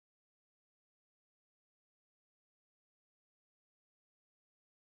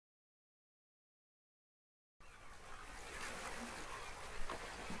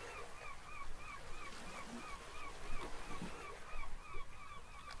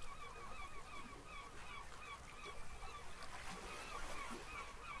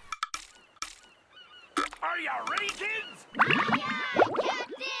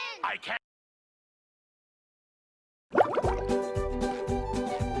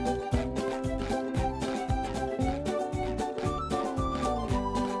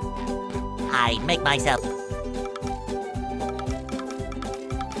I make myself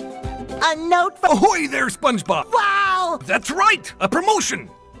a note for— Ahoy there, SpongeBob! Wow! That's right, a promotion!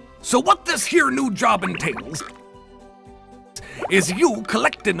 So what this here new job entails is you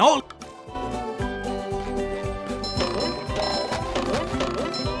collecting all—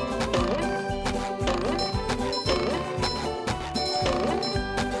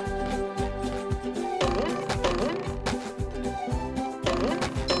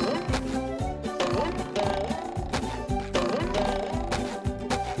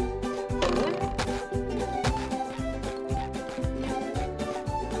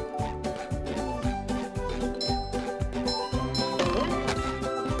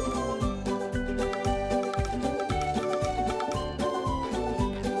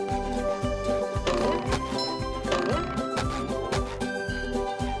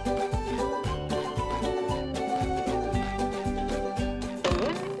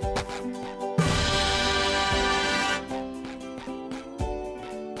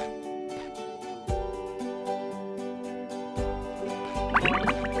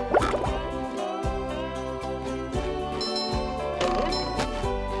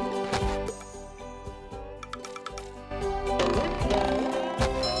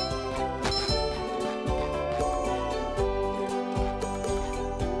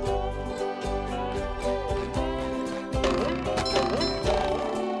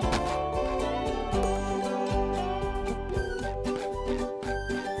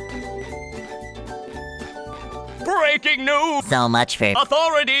 Breaking news! So much for—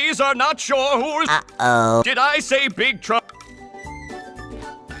 Authorities are not sure who is— Uh-oh. Did I say big trouble?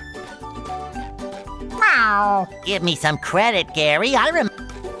 Meow. Give me some credit, Gary. I remember.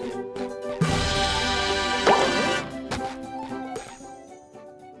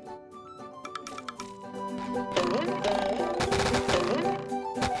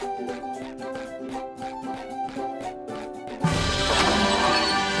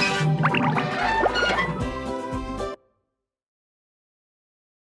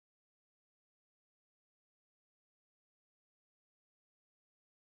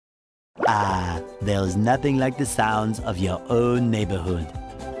 There's nothing like the sounds of your own neighborhood.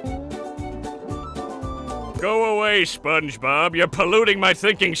 Go away, SpongeBob. You're polluting my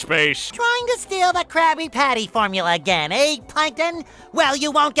thinking space. Trying to steal the Krabby Patty formula again, eh, Plankton? Well,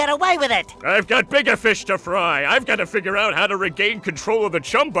 you won't get away with it. I've got bigger fish to fry. I've got to figure out how to regain control of the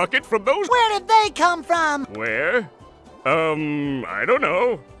chum bucket from those— Where did they come from? Where? I don't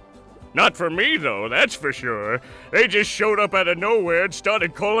know. Not for me, though, that's for sure. They just showed up out of nowhere and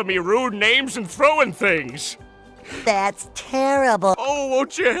started calling me rude names and throwing things. That's terrible. Oh,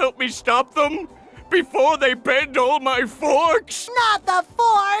 won't you help me stop them? Before they bend all my forks? Not the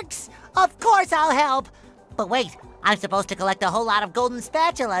forks! Of course I'll help. But wait, I'm supposed to collect a whole lot of golden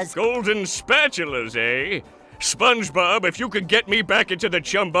spatulas. Golden spatulas, eh? SpongeBob, if you could get me back into the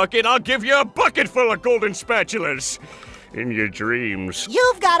chum bucket, I'll give you a bucket full of golden spatulas. In your dreams.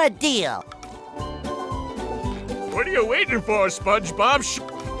 You've got a deal. What are you waiting for, SpongeBob?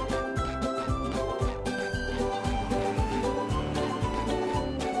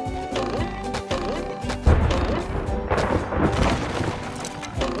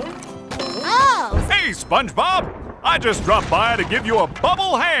 Oh! Hey, SpongeBob! I just dropped by to give you a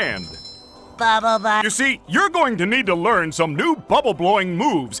bubble hand. Bubble butt. You see, you're going to need to learn some new bubble-blowing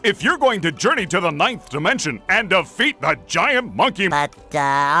moves if you're going to journey to the 9th dimension and defeat the giant monkey. But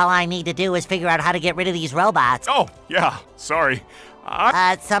all I need to do is figure out how to get rid of these robots. Oh, yeah, sorry.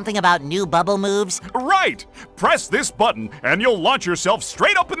 Something about new bubble moves? Right! Press this button and you'll launch yourself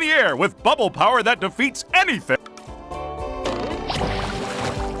straight up in the air with bubble power that defeats anything.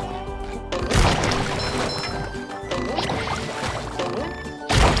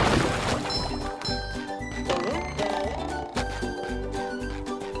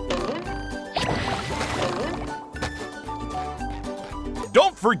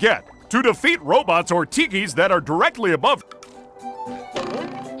 Don't forget to defeat robots or tikis that are directly above.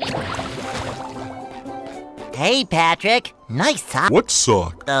 Hey, Patrick. Nice sock. What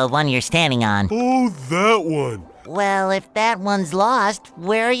sock? The one you're standing on. Oh, that one. Well, if that one's lost,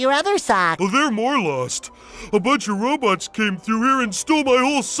 where are your other socks? Oh, they're more lost. A bunch of robots came through here and stole my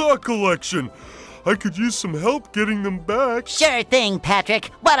whole sock collection. I could use some help getting them back. Sure thing, Patrick.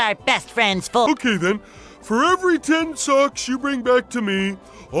 What are best friends for? Okay, then. For every 10 socks you bring back to me,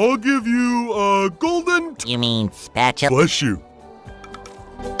 I'll give you a golden... You mean spatula? Bless you.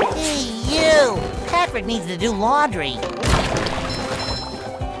 Hey, you! Patrick needs to do laundry.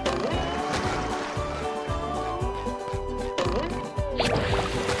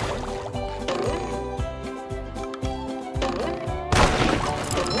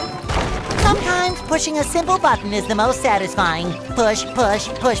 Sometimes pushing a simple button is the most satisfying. Push, push,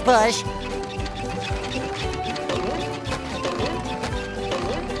 push, push.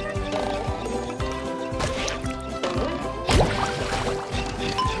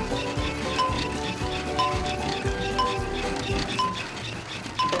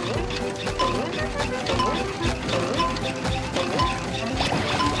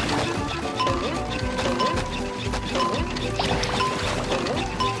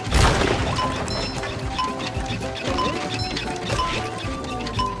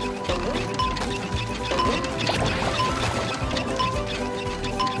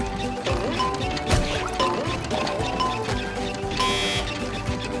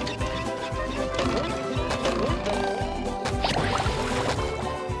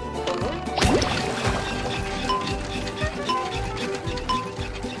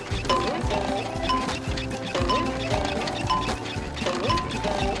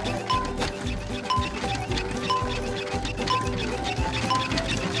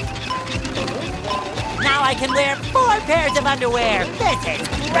 Now I can wear 4 pairs of underwear. This is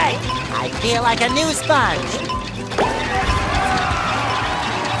great. I feel like a new sponge.